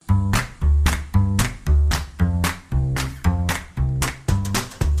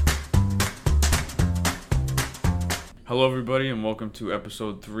Hello, everybody, and welcome to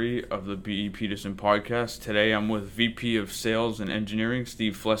episode 3 of the B.E. Peterson podcast. Today I'm with VP of Sales and Engineering,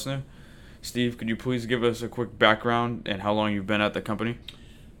 Steve Flessner. Steve, could you please give us a quick background and how long you've been at the company?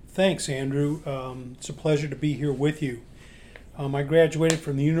 Thanks, Andrew. It's a pleasure to be here with you. I graduated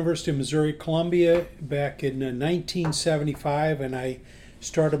from the University of Missouri-Columbia back in 1975, and I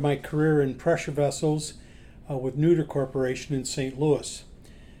started my career in pressure vessels with Neuter Corporation in St. Louis.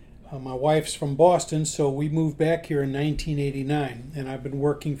 My wife's from Boston, so we moved back here in 1989, and I've been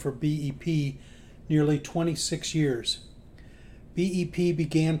working for BEP nearly 26 years. BEP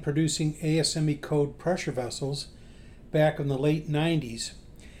began producing ASME code pressure vessels back in the late 90s,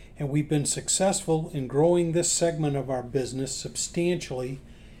 and we've been successful in growing this segment of our business substantially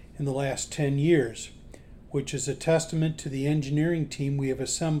in the last 10 years, which is a testament to the engineering team we have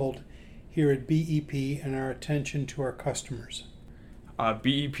assembled here at BEP and our attention to our customers.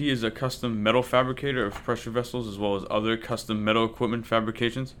 BEP is a custom metal fabricator of pressure vessels as well as other custom metal equipment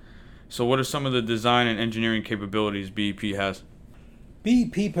fabrications. So what are some of the design and engineering capabilities BEP has?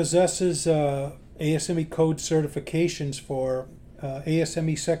 BEP possesses ASME code certifications for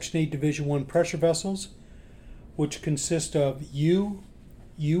ASME Section 8 Division 1 pressure vessels, which consist of U,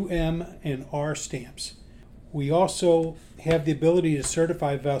 UM, and R stamps. We also have the ability to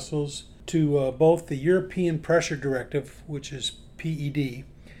certify vessels to both the European Pressure Directive, which is PED,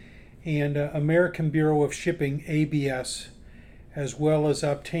 and American Bureau of Shipping, ABS, as well as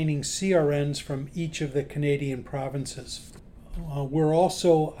obtaining CRNs from each of the Canadian provinces. We're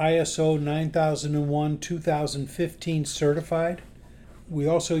also ISO 9001-2015 certified. We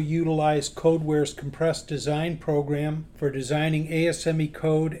also utilize Codeware's compressed design program for designing ASME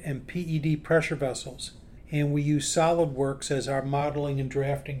code and PED pressure vessels, and we use SolidWorks as our modeling and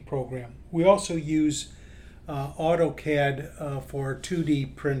drafting program. We also use AutoCAD for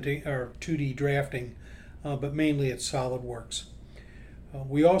 2D printing or 2D drafting, but mainly it's SolidWorks.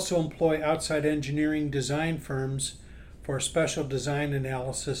 We also employ outside engineering design firms for special design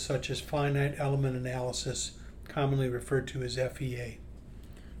analysis such as finite element analysis, commonly referred to as FEA.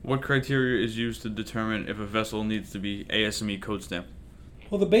 What criteria is used to determine if a vessel needs to be ASME code stamped?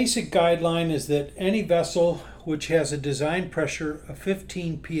 Well, the basic guideline is that any vessel which has a design pressure of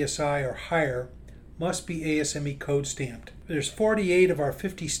 15 psi or higher must be ASME code stamped. There's 48 of our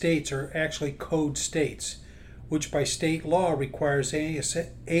 50 states are actually code states, which by state law requires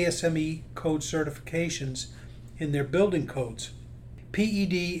ASME code certifications in their building codes.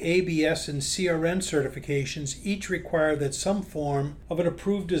 PED, ABS, and CRN certifications each require that some form of an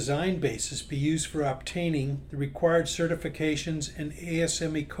approved design basis be used for obtaining the required certifications, and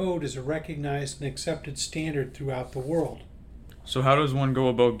ASME code is a recognized and accepted standard throughout the world. So how does one go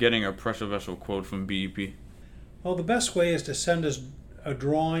about getting a pressure vessel quote from BEP? Well, the best way is to send us a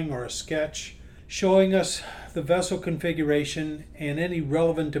drawing or a sketch showing us the vessel configuration and any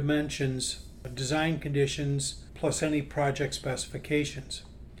relevant dimensions, design conditions, plus any project specifications.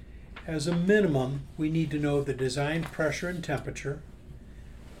 As a minimum, we need to know the design pressure and temperature,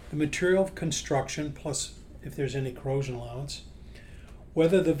 the material of construction, plus if there's any corrosion allowance,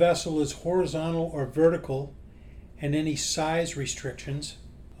 whether the vessel is horizontal or vertical, and any size restrictions,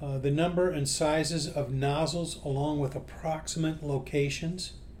 the number and sizes of nozzles along with approximate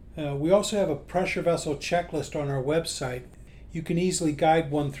locations. We also have a pressure vessel checklist on our website. You can easily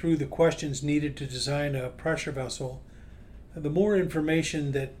guide one through the questions needed to design a pressure vessel. The more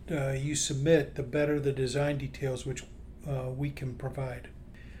information that you submit, the better the design details which we can provide.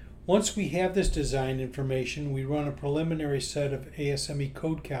 Once we have this design information, we run a preliminary set of ASME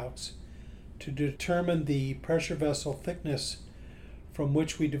code calcs to determine the pressure vessel thickness from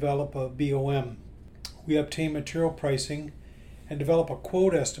which we develop a BOM. We obtain material pricing and develop a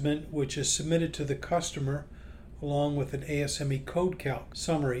quote estimate which is submitted to the customer along with an ASME code calc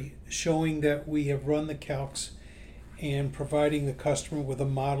summary showing that we have run the calcs and providing the customer with a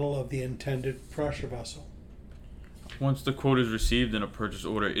model of the intended pressure vessel. Once the quote is received and a purchase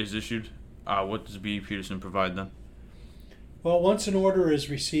order is issued, what does BE Peterson provide then? Well, once an order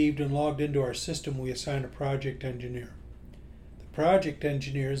is received and logged into our system, we assign a project engineer. The project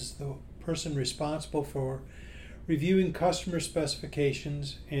engineer is the person responsible for reviewing customer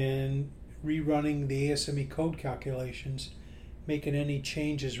specifications and rerunning the ASME code calculations, making any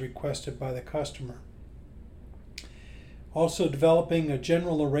changes requested by the customer. Also developing a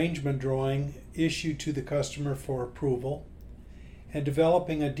general arrangement drawing issued to the customer for approval, and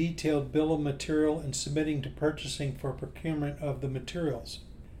developing a detailed bill of material and submitting to purchasing for procurement of the materials.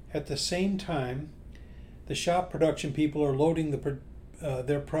 At the same time, the shop production people are loading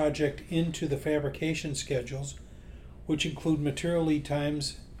their project into the fabrication schedules, which include material lead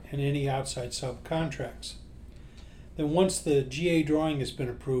times and any outside subcontracts. Then once the GA drawing has been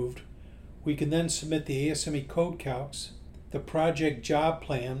approved, we can then submit the ASME code calcs, the project job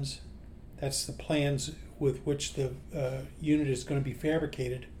plans, that's the plans with which the unit is going to be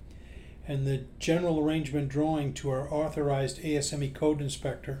fabricated, and the general arrangement drawing to our authorized ASME code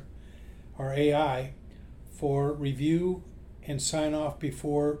inspector, our AI, for review and sign off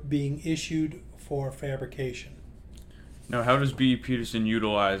before being issued for fabrication. Now, how does B.E. Peterson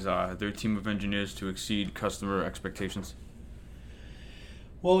utilize their team of engineers to exceed customer expectations?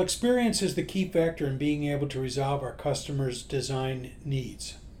 Well, experience is the key factor in being able to resolve our customers' design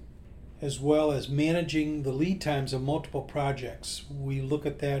needs, as well as managing the lead times of multiple projects. We look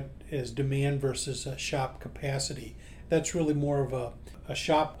at that as demand versus shop capacity. That's really more of a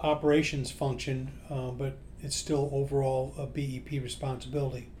shop operations function, but it's still overall a BEP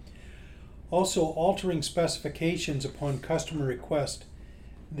responsibility. Also, altering specifications upon customer request.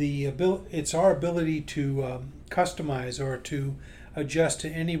 It's our ability to customize or to adjust to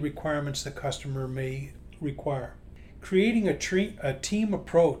any requirements the customer may require. Creating a team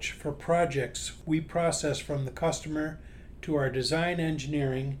approach for projects we process from the customer to our design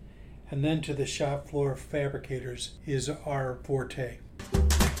engineering and then to the shop floor fabricators is our forte.